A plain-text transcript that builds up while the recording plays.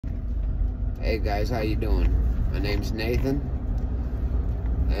Hey guys, how you doing? My name's Nathan,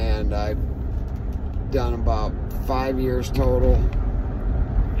 and I've done about 5 years total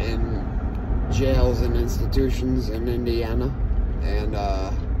in jails and institutions in Indiana, and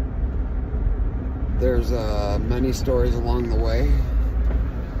there's many stories along the way.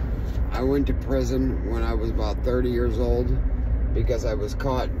 I went to prison when I was about 30 years old because I was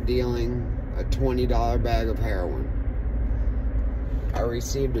caught dealing a $20 bag of heroin. I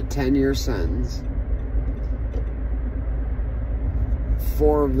received a 10-year sentence.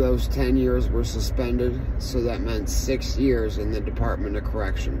 4 of those 10 years were suspended, so that meant 6 years in the Department of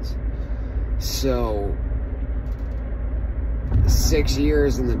Corrections. So 6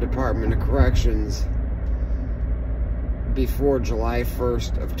 years in the Department of Corrections before July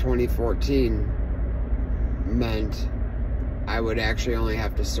 1st of 2014 meant I would actually only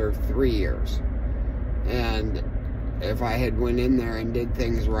have to serve 3 years. And if I had went in there and did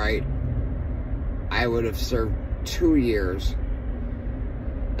things right, I would have served 2 years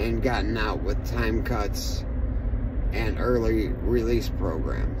and gotten out with time cuts and early release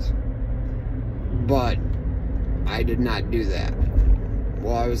programs. But I did not do that.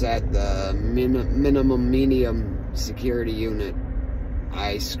 While I was at the minimum medium security unit,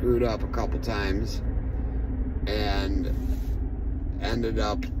 I screwed up a couple times and ended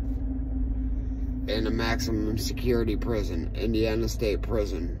up in a maximum security prison, Indiana State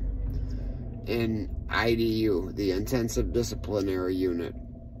Prison, in IDU, the Intensive Disciplinary Unit.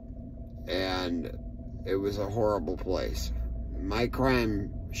 And it was a horrible place. My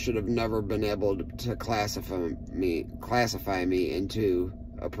crime should have never been able to classify me into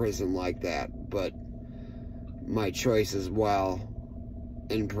a prison like that, but my choices while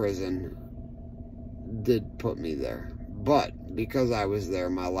in prison did put me there. But because I was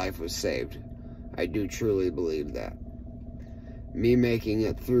there, my life was saved. I do truly believe that. Me making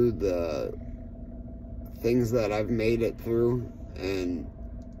it through the things that I've made it through and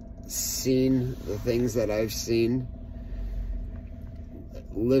seen the things that I've seen,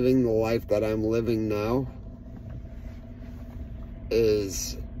 living the life that I'm living now,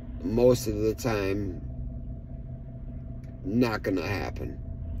 is most of the time not gonna happen.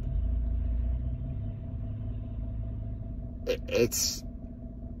 It's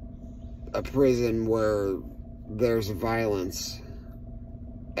a prison where there's violence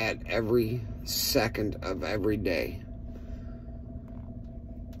at every second of every day.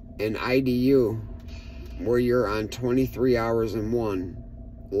 In IDU, where you're on 23 hours in one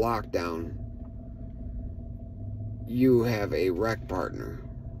lockdown, you have a rec partner.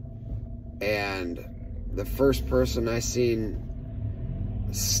 And the first person I seen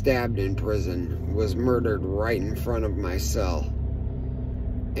stabbed in prison was murdered right in front of my cell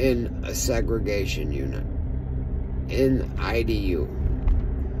in a segregation unit in IDU.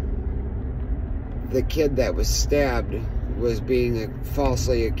 The kid that was stabbed was being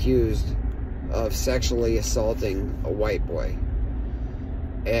falsely accused of sexually assaulting a white boy,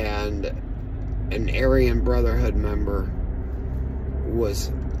 and an Aryan Brotherhood member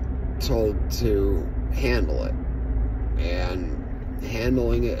was told to handle it, and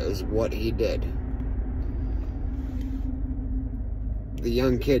handling it is what he did. The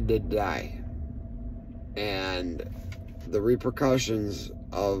young kid did die, and the repercussions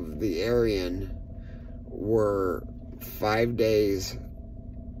of the Aryan were 5 days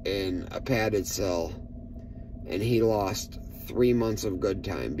in a padded cell, and he lost 3 months of good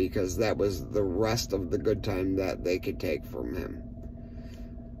time because that was the rest of the good time that they could take from him.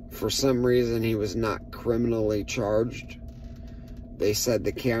 For some reason, he was not criminally charged. They said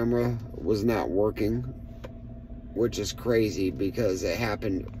the camera was not working, which is crazy because it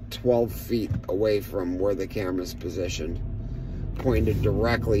happened 12 feet away from where the camera's positioned, pointed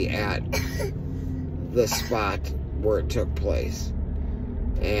directly at the spot where it took place,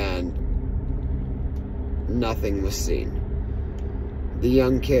 and nothing was seen. The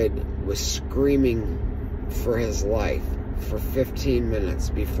young kid was screaming for his life for 15 minutes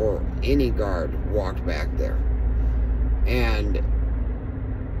before any guard walked back there. And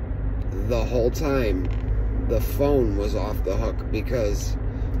the whole time, the phone was off the hook, because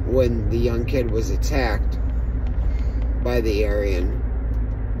when the young kid was attacked by the Aryan,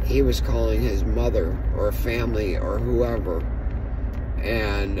 he was calling his mother or family or whoever,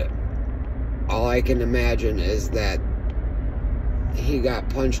 and all I can imagine is that he got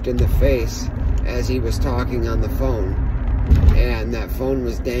punched in the face as he was talking on the phone, and that phone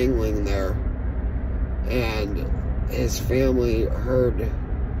was dangling there, and his family heard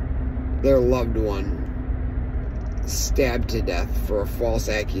their loved one stabbed to death for a false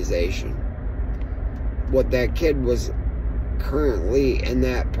accusation. What that kid was currently in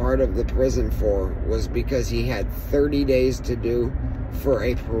that part of the prison for was because he had 30 days to do for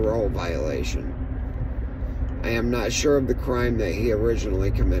a parole violation. I am not sure of the crime that he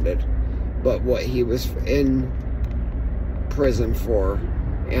originally committed, but what he was in prison for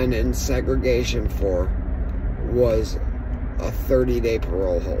and in segregation for was a 30-day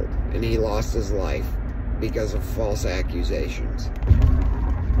parole hold, and he lost his life because of false accusations.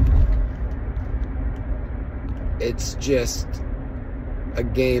 It's just a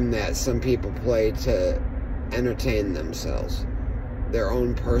game that some people play to entertain themselves, their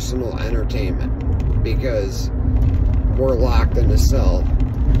own personal entertainment, because we're locked in a cell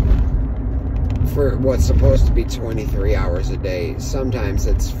for what's supposed to be 23 hours a day. Sometimes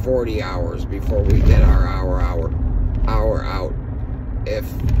it's 40 hours before we get our hour out if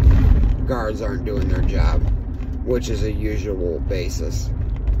guards aren't doing their job, which is a usual basis.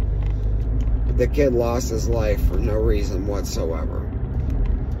 The kid lost his life for no reason whatsoever,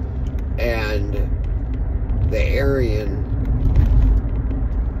 and the Aryan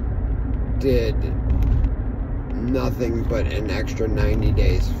did nothing but an extra 90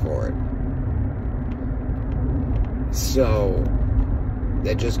 days for it. So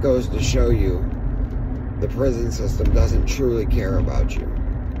that just goes to show you the prison system doesn't truly care about you.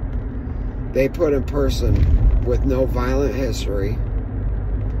 They put a person with no violent history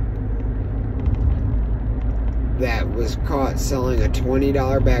that was caught selling a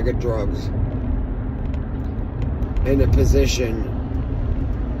 $20 bag of drugs in a position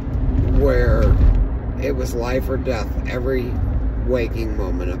where it was life or death every waking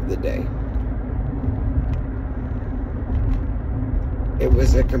moment of the day. It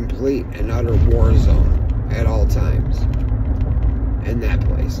was a complete and utter war zone at all times in that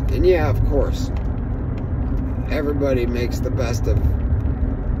place. And yeah, of course, everybody makes the best of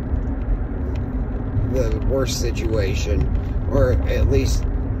the worst situation, or at least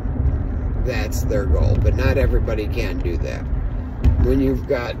that's their goal, but not everybody can do that. When you've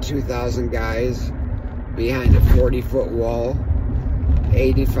got 2,000 guys behind a 40-foot wall,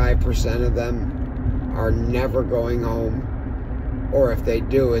 85% of them are never going home, or if they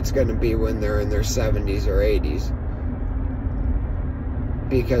do, it's going to be when they're in their 70s or 80s,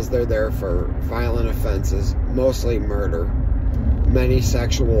 because they're there for violent offenses, mostly murder, many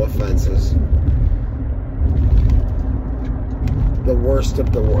sexual offenses. The worst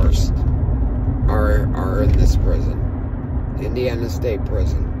of the worst are in this prison, Indiana State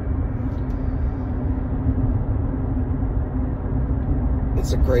Prison.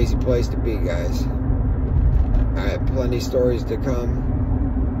 It's a crazy place to be, guys. I have plenty of stories to come.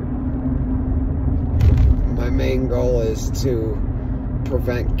 My main goal is to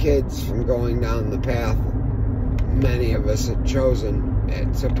prevent kids from going down the path many of us have chosen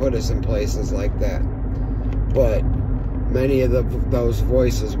to put us in places like that. But many of those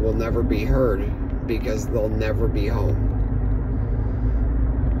voices will never be heard because they'll never be home.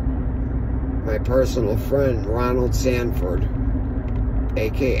 My personal friend, Ronald Sanford,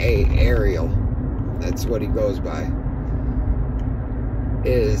 aka Ariel, that's what he goes by,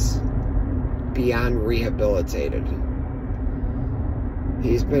 is beyond rehabilitated.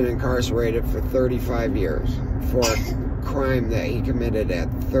 He's been incarcerated for 35 years for a crime that he committed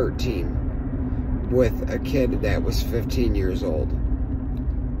at 13 with a kid that was 15 years old.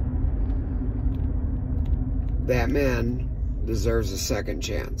 That man deserves a second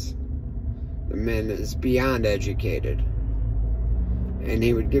chance. The man is beyond educated, and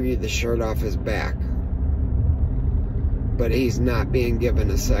he would give you the shirt off his back, but he's not being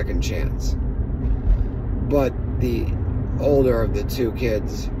given a second chance. But the older of the two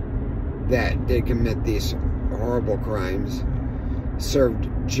kids that did commit these horrible crimes served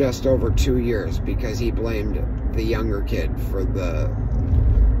just over 2 years because he blamed the younger kid for the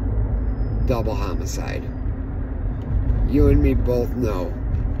double homicide. You and me both know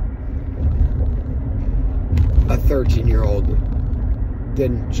a 13-year-old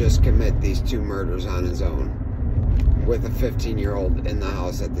didn't just commit these two murders on his own with a 15-year-old in the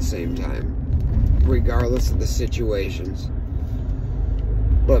house at the same time, regardless of the situations.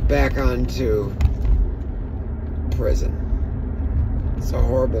 But back on to prison. It's a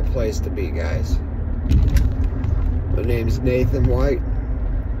horrible place to be, guys. My name's Nathan White.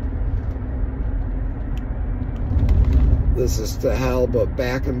 This is to hell, but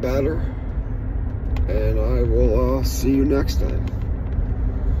back and better. And I will see you next time.